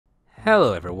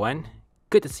Hello everyone,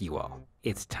 good to see you all.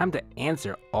 It's time to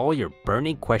answer all your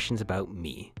burning questions about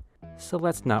me, so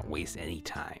let's not waste any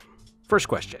time. First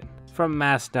question, from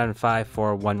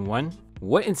Mastodon5411,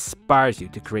 what inspires you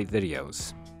to create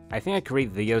videos? I think I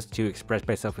create videos to express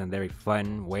myself in a very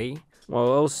fun way, while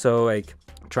also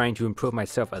trying to improve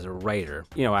myself as a writer.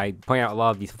 I point out a lot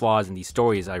of these flaws in these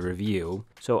stories I review,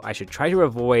 so I should try to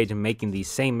avoid making these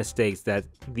same mistakes that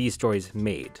these stories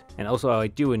made. And also, I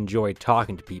do enjoy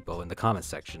talking to people in the comments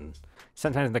section.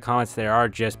 Sometimes in the comments there are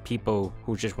just people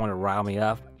who just want to rile me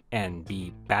up and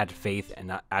be bad faith and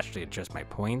not actually address my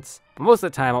points. But most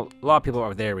of the time, a lot of people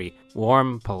are very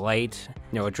warm, polite,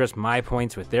 address my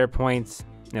points with their points.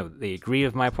 They agree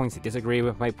with my points, they disagree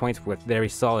with my points with very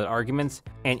solid arguments,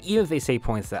 and even if they say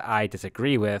points that I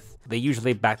disagree with, they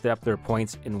usually back up their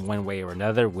points in one way or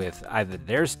another with either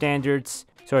their standards,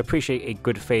 so I appreciate a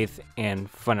good faith and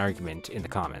fun argument in the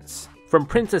comments. From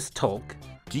Princess Tolk,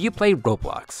 do you play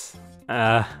Roblox?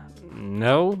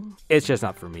 No, it's just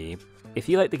not for me. If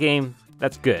you like the game,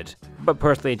 that's good, but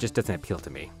personally it just doesn't appeal to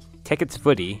me. Tickets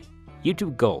Footy,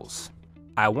 YouTube goals.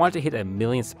 I want to hit 1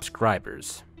 million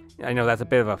subscribers. I know that's a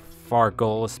bit of a far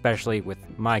goal, especially with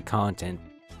my content,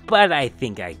 but I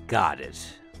think I got it.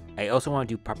 I also want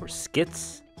to do proper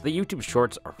skits. The YouTube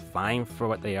shorts are fine for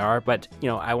what they are, but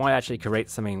I want to actually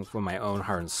create something from my own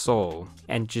heart and soul,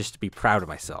 and just to be proud of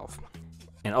myself,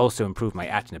 and also improve my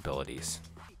acting abilities.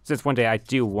 Since one day I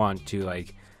do want to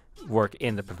work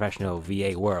in the professional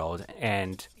VA world,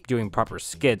 and doing proper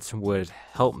skits would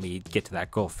help me get to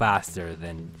that goal faster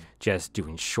than just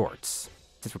doing shorts.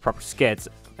 Since for proper skits,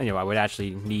 I would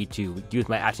actually need to use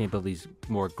my acting abilities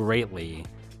more greatly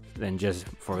than just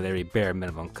for very bare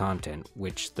minimum content,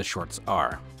 which the shorts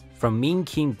are. From Mean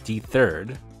King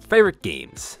D3rd, favorite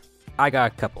games. I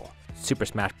got a couple. Super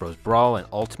Smash Bros. Brawl and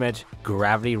Ultimate,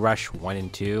 Gravity Rush 1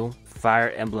 and 2,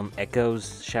 Fire Emblem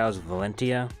Echoes, Shadows of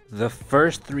Valentia, the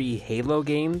first 3 Halo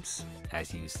games,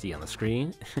 as you see on the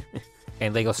screen,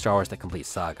 and LEGO Star Wars The Complete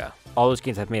Saga. All those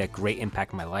games have made a great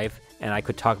impact in my life, and I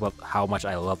could talk about how much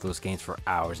I love those games for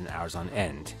hours and hours on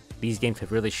end. These games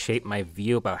have really shaped my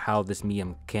view about how this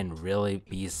medium can really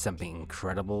be something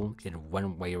incredible in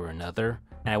one way or another,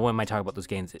 and I wouldn't mind talking about those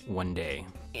games one day.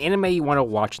 Anime you want to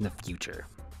watch in the future.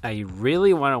 I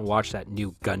really want to watch that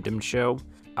new Gundam show.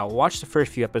 I watched the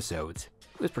first few episodes.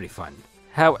 It was pretty fun.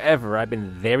 However, I've been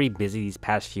very busy these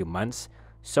past few months,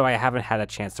 so I haven't had a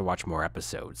chance to watch more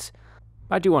episodes.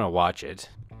 But I do want to watch it.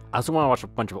 I also want to watch a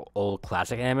bunch of old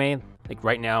classic anime.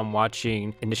 Right now I'm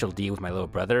watching Initial D with my little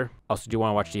brother. I also do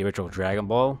want to watch the original Dragon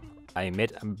Ball. I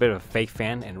admit I'm a bit of a fake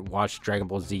fan and watched Dragon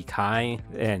Ball Z Kai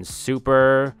and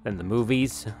Super and the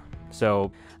movies.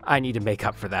 So I need to make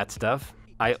up for that stuff.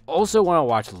 I also want to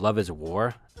watch Love is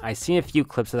War. I've seen a few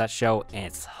clips of that show and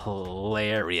it's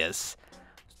hilarious.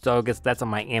 So I guess that's on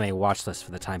my anime watch list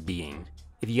for the time being.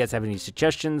 If you guys have any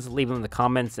suggestions, leave them in the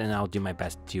comments and I'll do my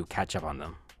best to catch up on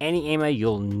them. Any anime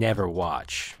you'll never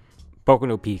watch. Boku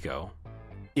no Pico.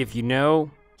 If you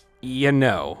know, you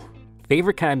know.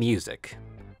 Favorite kind of music.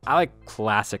 I like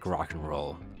classic rock and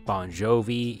roll. Bon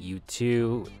Jovi,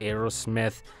 U2,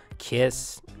 Aerosmith,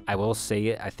 Kiss. I will say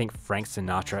it, I think Frank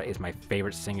Sinatra is my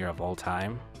favorite singer of all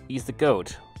time. He's the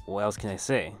GOAT. What else can I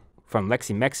say? From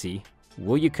Lexi Mexi,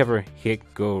 will you cover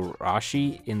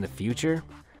Higurashi in the future?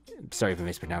 Sorry if I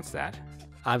mispronounced that.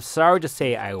 I'm sorry to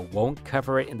say I won't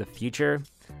cover it in the future.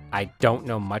 I don't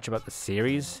know much about the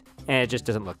series, and it just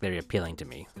doesn't look very appealing to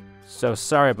me. So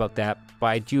sorry about that, but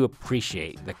I do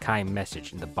appreciate the kind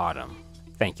message in the bottom.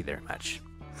 Thank you very much.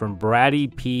 From Brady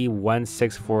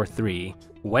P1643,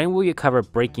 when will you cover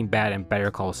Breaking Bad and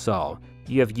Better Call Saul?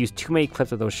 You have used too many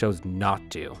clips of those shows not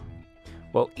to.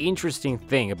 Well, interesting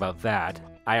thing about that,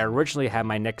 I originally had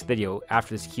my next video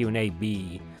after this Q&A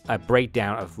be a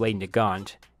breakdown of Lady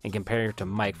Nagant and comparing her to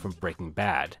Mike from Breaking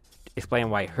Bad,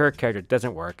 explaining why her character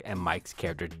doesn't work and Mike's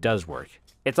character does work.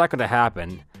 It's not going to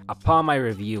happen. Upon my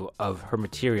review of her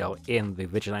material in the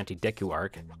Vigilante Deku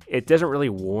arc, it doesn't really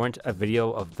warrant a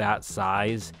video of that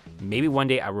size. Maybe one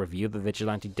day I'll review the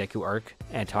Vigilante Deku arc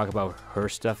and talk about her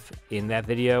stuff in that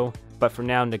video, but for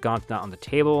now Nagant's not on the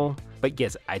table. But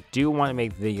yes, I do want to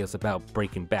make videos about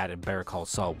Breaking Bad and Better Call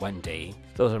Saul one day.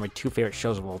 Those are my 2 favorite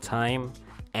shows of all time,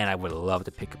 and I would love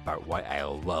to pick apart why I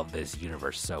love this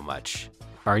universe so much.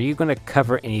 Are you going to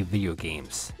cover any video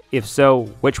games? If so,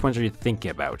 which ones are you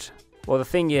thinking about? Well, the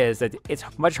thing is that it's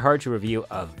much harder to review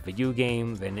a video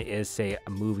game than it is, say, a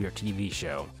movie or TV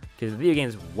show. Because the video game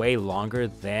is way longer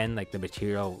than the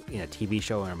material in a TV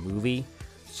show or a movie.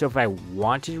 So if I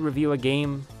wanted to review a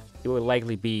game, it would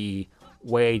likely be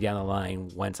way down the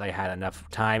line once I had enough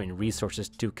time and resources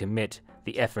to commit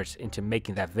the efforts into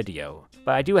making that video.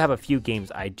 But I do have a few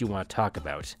games I do want to talk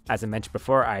about. As I mentioned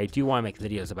before, I do want to make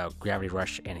videos about Gravity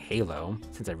Rush and Halo,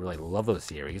 since I really love those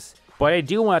series. But I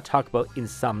do want to talk about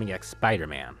Insomniac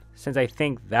Spider-Man, since I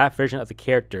think that version of the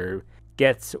character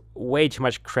gets way too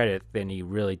much credit than he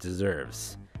really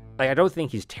deserves. Like, I don't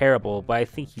think he's terrible, but I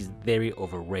think he's very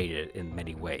overrated in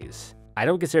many ways. I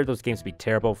don't consider those games to be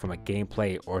terrible from a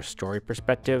gameplay or story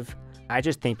perspective. I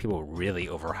just think people really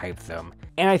overhype them,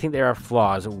 and I think there are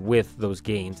flaws with those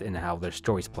games and how their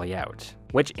stories play out.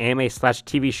 Which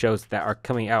anime/TV shows that are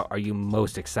coming out are you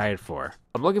most excited for?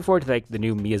 I'm looking forward to the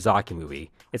new Miyazaki movie.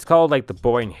 It's called The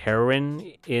Boy and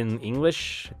Heroine in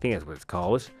English, I think that's what it's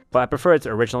called, but I prefer its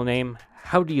original name,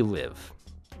 How Do You Live?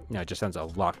 It just sounds a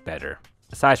lot better.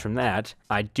 Aside from that,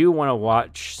 I do want to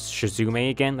watch Suzume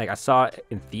again. I saw it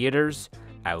in theaters.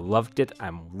 I loved it.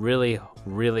 I'm really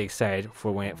excited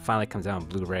for when it finally comes out on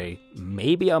Blu-ray.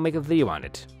 Maybe I'll make a video on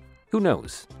it. Who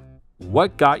knows?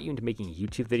 What got you into making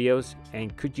YouTube videos,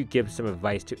 and could you give some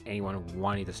advice to anyone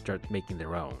wanting to start making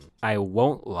their own? I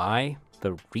won't lie,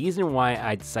 the reason why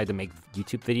I decided to make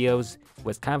YouTube videos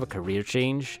was kind of a career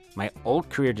change. My old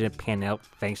career didn't pan out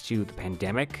thanks to the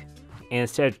pandemic. And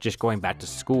instead of just going back to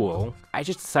school, I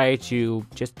just decided to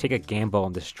just take a gamble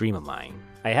on this dream of mine.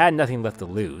 I had nothing left to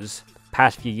lose. The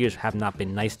past few years have not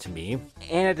been nice to me,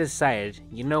 and I decided,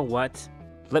 you know what?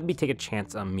 Let me take a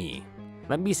chance on me.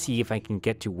 Let me see if I can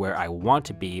get to where I want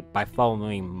to be by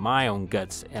following my own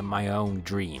guts and my own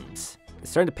dreams. It's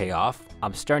starting to pay off.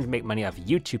 I'm starting to make money off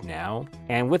YouTube now,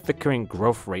 and with the current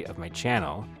growth rate of my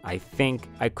channel, I think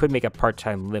I could make a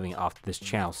part-time living off this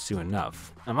channel soon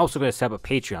enough. I'm also going to set up a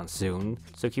Patreon soon,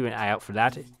 so keep an eye out for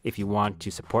that if you want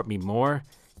to support me more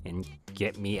and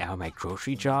get me out of my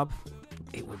grocery job.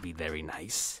 It would be very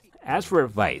nice. As for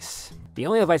advice, the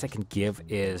only advice I can give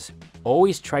is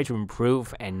always try to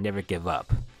improve and never give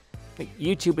up.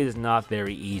 YouTube is not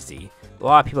very easy. A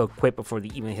lot of people quit before they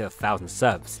even hit 1,000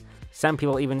 subs. Some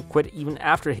people even quit even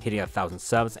after hitting 1,000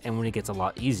 subs and when it gets a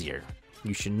lot easier.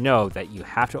 You should know that you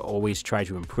have to always try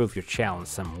to improve your channel in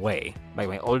some way.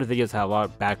 My older videos had a lot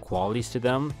of bad qualities to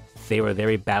them. They were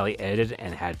very badly edited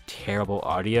and had terrible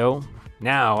audio.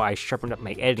 Now I sharpened up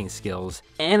my editing skills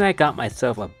and I got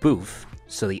myself a booth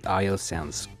so the audio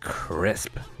sounds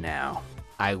crisp now.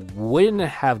 I wouldn't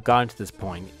have gotten to this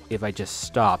point if I just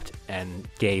stopped and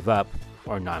gave up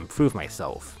or not improve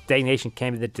myself. Stagnation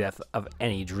can be the death of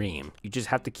any dream. You just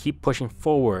have to keep pushing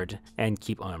forward and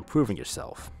keep on improving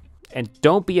yourself. And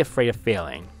don't be afraid of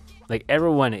failing.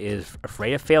 Everyone is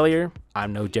afraid of failure.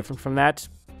 I'm no different from that,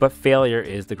 but failure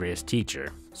is the greatest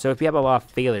teacher. So if you have a lot of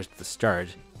failures at the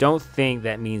start, don't think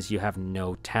that means you have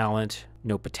no talent,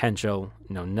 no potential,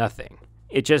 no nothing.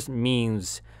 It just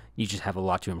means you just have a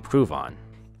lot to improve on.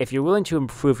 If you're willing to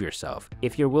improve yourself,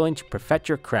 if you're willing to perfect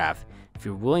your craft, if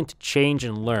you're willing to change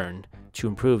and learn to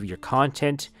improve your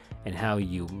content and how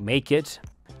you make it,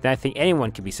 then I think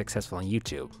anyone can be successful on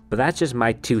YouTube. But that's just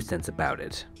my 2 cents about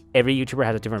it. Every YouTuber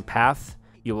has a different path.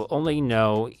 You will only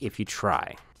know if you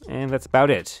try. And that's about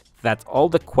it. That's all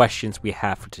the questions we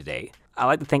have for today. I'd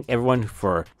like to thank everyone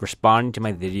for responding to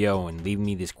my video and leaving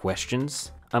me these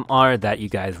questions. I'm honored that you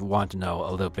guys want to know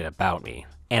a little bit about me.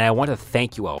 And I want to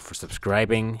thank you all for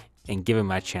subscribing and giving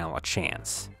my channel a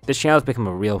chance. This channel has become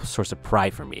a real source of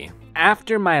pride for me.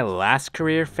 After my last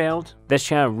career failed, this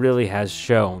channel really has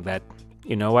shown that,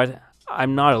 you know what,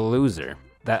 I'm not a loser,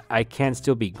 that I can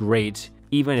still be great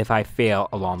even if I fail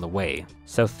along the way.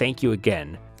 So thank you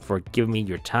again for giving me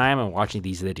your time and watching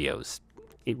these videos.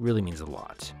 It really means a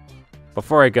lot.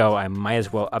 Before I go, I might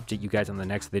as well update you guys on the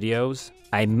next videos.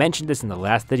 I mentioned this in the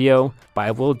last video, but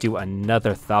I will do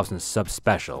another 1,000 sub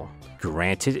special.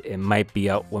 Granted, it might be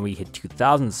out when we hit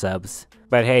 2,000 subs,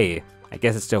 but hey, I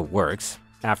guess it still works.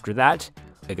 After that,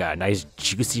 I got a nice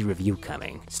juicy review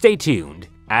coming. Stay tuned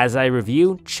as I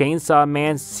review Chainsaw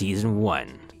Man Season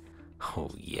 1. Oh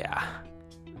yeah,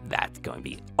 that's going to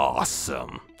be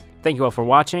awesome. Thank you all for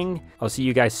watching. I'll see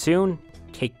you guys soon.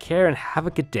 Take care and have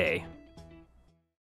a good day.